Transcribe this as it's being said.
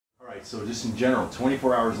Alright, so just in general,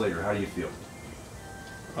 24 hours later, how do you feel?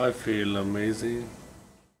 I feel amazing.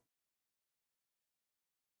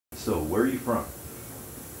 So, where are you from?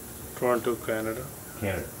 Toronto, Canada.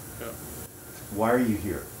 Canada. Yeah. Why are you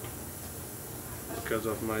here? Because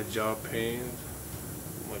of my jaw pain.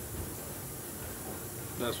 Like,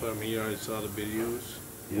 that's why I'm here. I saw the videos.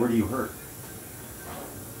 Where do you hurt?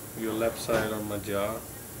 Your left side on my jaw.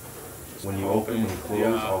 It's When you popping. open, when you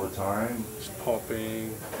close, Yeah. all the time? It's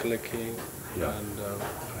popping, clicking, Yeah. and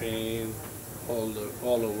pain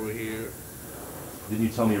all over here. Didn't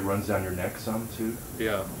you tell me it runs down your neck some too?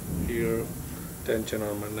 Yeah, here, tension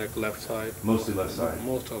on my neck, left side. Mostly left side.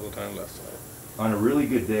 Most of the time, left side. On a really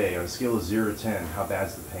good day, on a scale of 0 to 10, how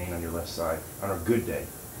bad's the pain on your left side? On a good day?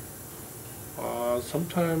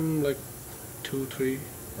 Sometime like 2, 3,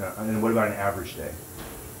 And what about an average day?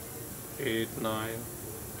 8, 9.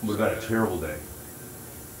 What about a terrible day?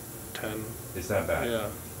 10. It's that bad? Yeah.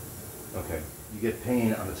 Okay. You get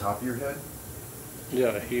pain on the top of your head?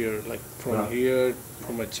 Yeah, here, like from here,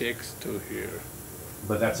 from my cheeks to here.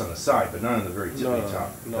 But that's on the side, but not on the very tippy No,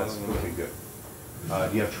 top. no, That's no. okay, good.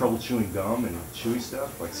 Do you have trouble chewing gum and chewy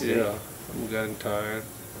stuff like steak? Yeah, I'm getting tired.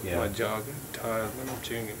 Yeah. My jaw getting tired when I'm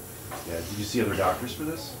chewing it. Yeah. Did you see other doctors for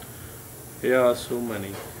this? Yeah, so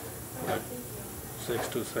many. Like 6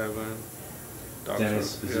 to 7 doctors.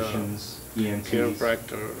 Dentists, physicians, Yeah. ENTs?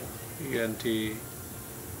 Chiropractor, ENT,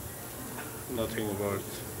 nothing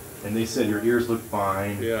works. And they said your ears look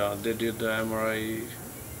fine. Yeah, they did the MRI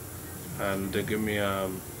and they give me a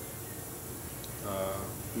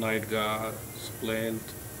night guard, splint,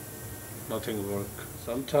 nothing work.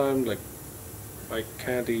 Sometimes like I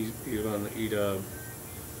can't even eat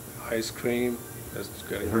ice cream. It's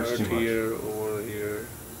getting It hurts hurt too much. here or here.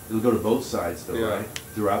 It'll go to both sides though, Yeah. right?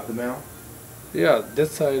 Throughout the mouth? Yeah,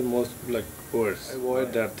 this side most like worse. I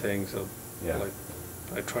avoid that thing, so Yeah. like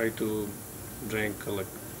I try to drink like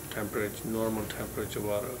normal temperature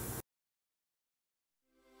water.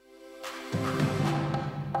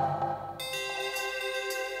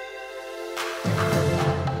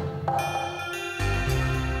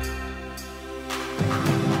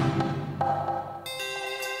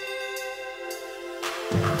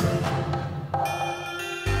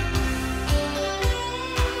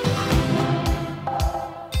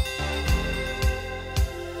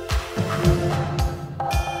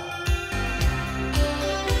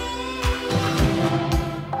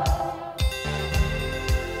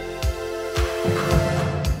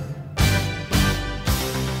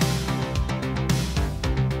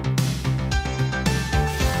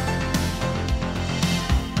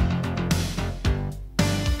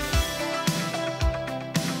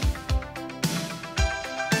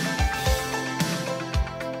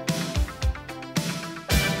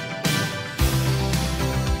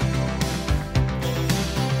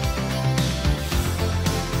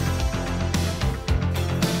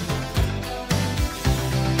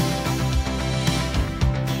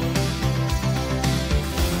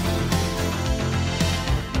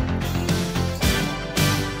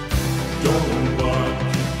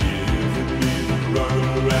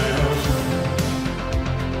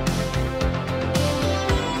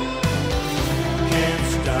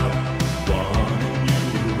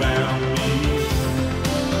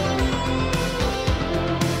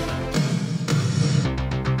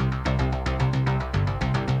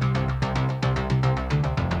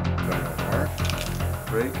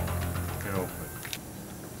 Break and open.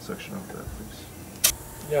 Suction up that, please.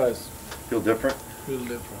 Yeah, it's Feel different? feel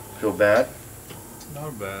different. Feel bad?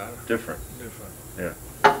 Not bad. Different. Different. Yeah.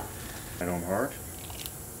 And on hard.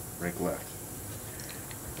 Break left.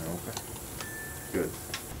 And open. Good.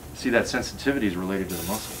 See, that sensitivity is related to the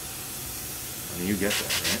muscle. I mean, you get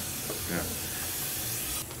that, right? Yeah.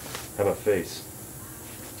 How about face?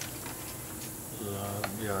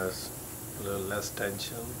 Yeah, it's a little less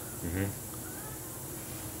tension. Mm-hmm.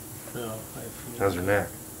 Yeah, I feel. How's your neck?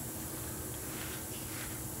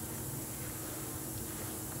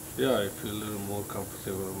 Yeah, I feel a little more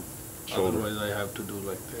comfortable. Shoulder. Otherwise, I have to do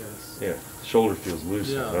like this. Yeah. Shoulder feels loose,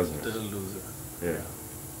 Yeah, doesn't it? they'll lose it. Yeah.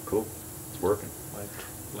 Cool. It's working.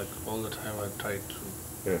 Like all the time, I try to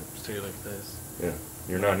Yeah. stay like this. Yeah.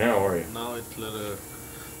 You're not now, are you? Now it's little.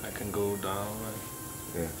 I can go down.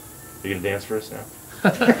 Yeah. You gonna dance for us now?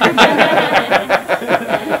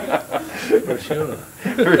 For sure.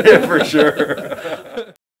 Yeah, for sure.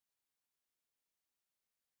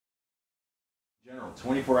 General,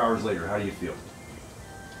 24 hours later, how do you feel?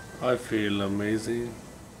 I feel amazing.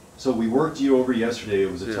 So we worked you over yesterday.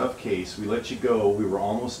 It was a Yeah. tough case. We let you go. We were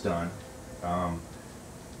almost done.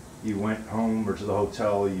 You went home or to the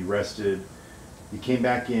hotel. You rested. You came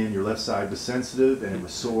back in, your left side was sensitive and it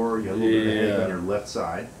was sore, you had a little bit of a headache on Yeah. your left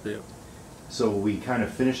side. Yeah. So we kind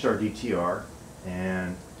of finished our DTR,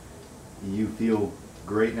 and you feel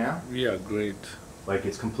great now? Yeah, great. Like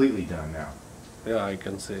it's completely done now. Yeah, I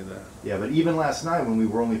can say that. Yeah, but even last night when we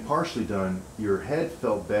were only partially done, your head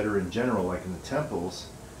felt better in general, like in the temples,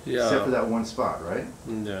 Yeah. except for that one spot, right?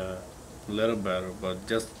 Yeah, a little better, but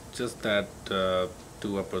just that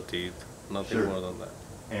two upper teeth, nothing Sure. more than that.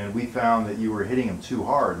 And we found that you were hitting them too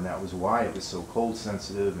hard, and that was why it was so cold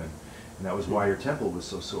sensitive, and that was why your temple was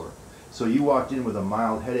so sore. So you walked in with a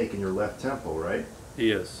mild headache in your left temple, right?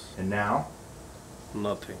 Yes, And now,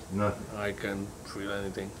 nothing. nothing. I can feel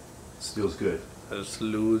anything. Feels good. It's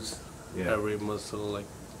loose, Yeah. every muscle, like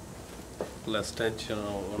less tension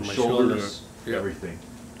on The my shoulder. shoulders, Yeah, everything.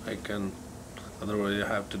 I can. Otherwise, I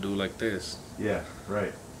have to do like this. Yeah,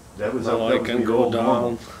 right. That was Now that I was can your go old down.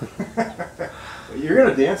 normal. You're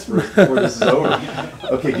gonna dance for us before this is over.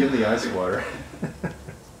 Okay, give me the ice water.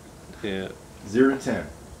 Yeah. 0 to 10.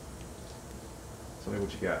 Tell me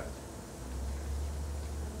what you got.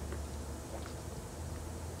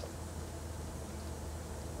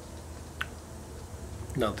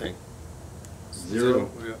 Nothing. 0,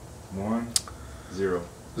 Yeah. 1, 0.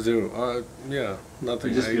 0. Yeah,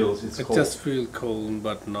 nothing. It just feels it's I cold. just feel cold,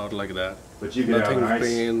 but not like that. But you could have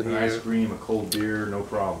Nothing an pain ice here. cream, a cold beer, no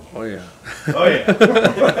problem. Oh yeah. Oh yeah.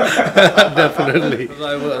 Definitely.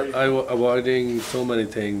 I was avoiding so many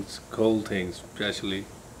things, cold things, especially.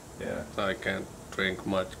 Yeah. I can't drink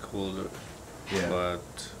much colder. Yeah.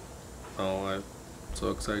 But now I'm so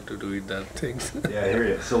excited to eat that things. Yeah, I hear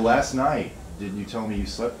you. So last night, did you tell me you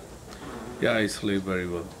slept Yeah, I sleep very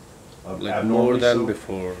well. Like abnormally more than so?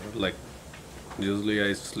 before. Like usually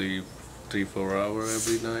I sleep 3-4 hours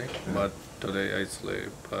every night, but today I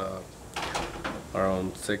sleep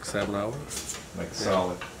around 6-7 hours. Like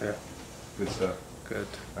solid. Yeah, Good stuff. good.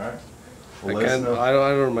 All right. I Well, let us can't. know. I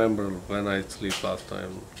don't remember when I sleep last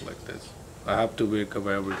time like this. I have to wake up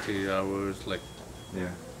every 3 hours. Like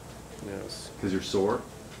Yeah. yes, Because you're sore?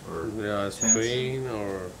 Or yeah, tense? pain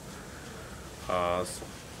or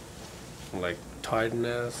like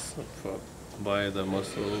tightness by the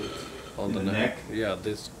muscles on In the the neck? Yeah,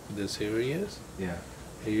 this areas Yeah.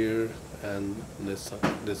 here and this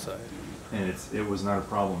side. And it was not a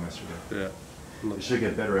problem yesterday. Yeah, no, It should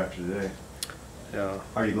get better after today. yeah,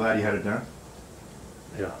 Are you glad you had it done?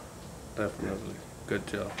 yeah, definitely. Good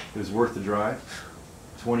job. It was worth the drive?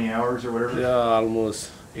 20 hours or whatever? Yeah,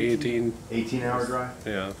 almost 18. 18-hour drive?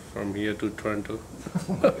 Yeah, from here to Toronto.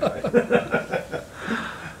 Oh my God.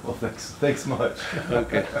 Well, thanks much.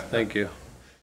 Okay, thank you.